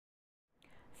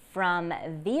From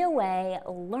VOA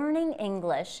Learning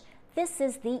English, this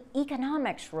is the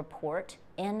Economics Report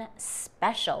in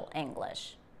Special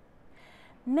English.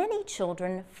 Many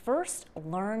children first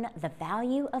learn the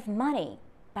value of money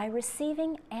by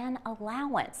receiving an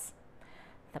allowance.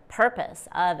 The purpose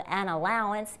of an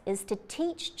allowance is to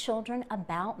teach children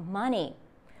about money.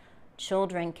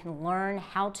 Children can learn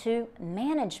how to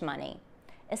manage money,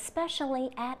 especially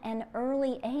at an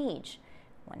early age,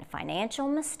 when financial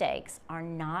mistakes are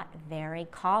not very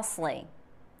costly.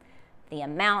 The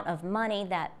amount of money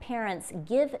that parents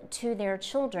give to their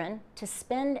children to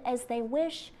spend as they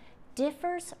wish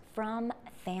differs from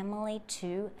family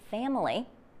to family.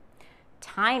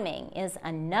 Timing is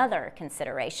another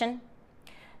consideration.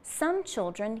 Some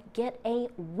children get a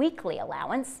weekly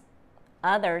allowance,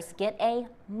 others get a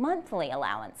monthly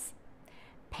allowance.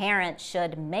 Parents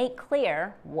should make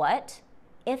clear what,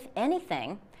 if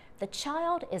anything, the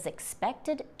child is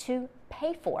expected to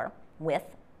pay for with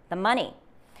the money.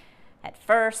 At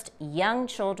first, young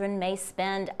children may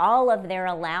spend all of their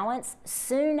allowance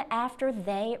soon after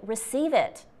they receive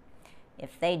it.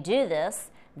 If they do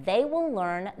this, they will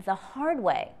learn the hard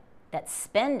way that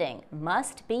spending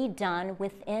must be done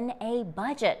within a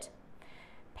budget.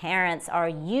 Parents are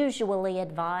usually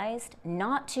advised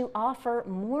not to offer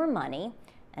more money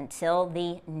until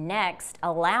the next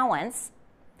allowance.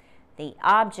 The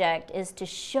object is to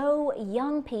show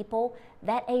young people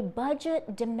that a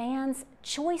budget demands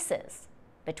choices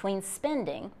between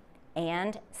spending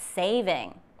and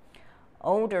saving.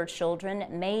 Older children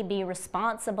may be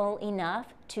responsible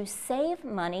enough to save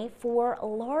money for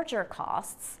larger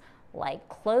costs like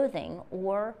clothing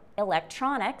or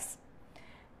electronics.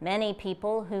 Many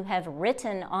people who have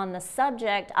written on the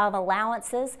subject of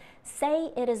allowances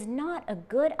say it is not a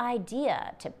good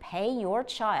idea to pay your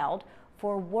child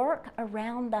for work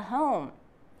around the home.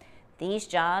 These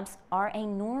jobs are a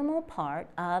normal part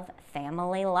of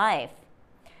family life.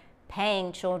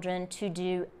 Paying children to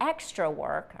do extra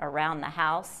work around the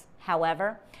house,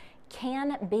 however,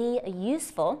 can be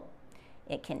useful.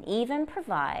 It can even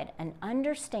provide an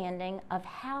understanding of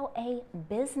how a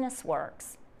business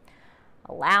works.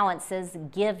 Allowances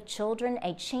give children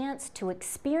a chance to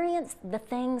experience the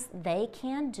things they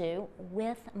can do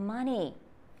with money.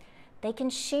 They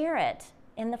can share it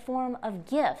in the form of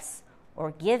gifts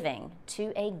or giving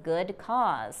to a good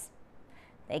cause.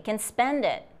 They can spend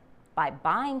it by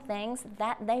buying things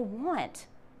that they want,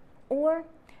 or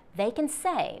they can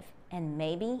save and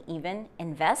maybe even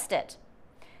invest it.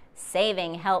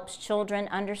 Saving helps children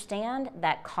understand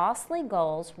that costly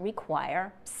goals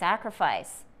require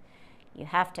sacrifice. You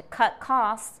have to cut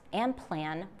costs and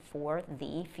plan for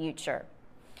the future.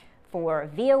 For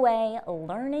VOA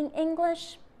Learning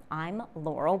English, I'm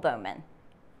Laurel Bowman.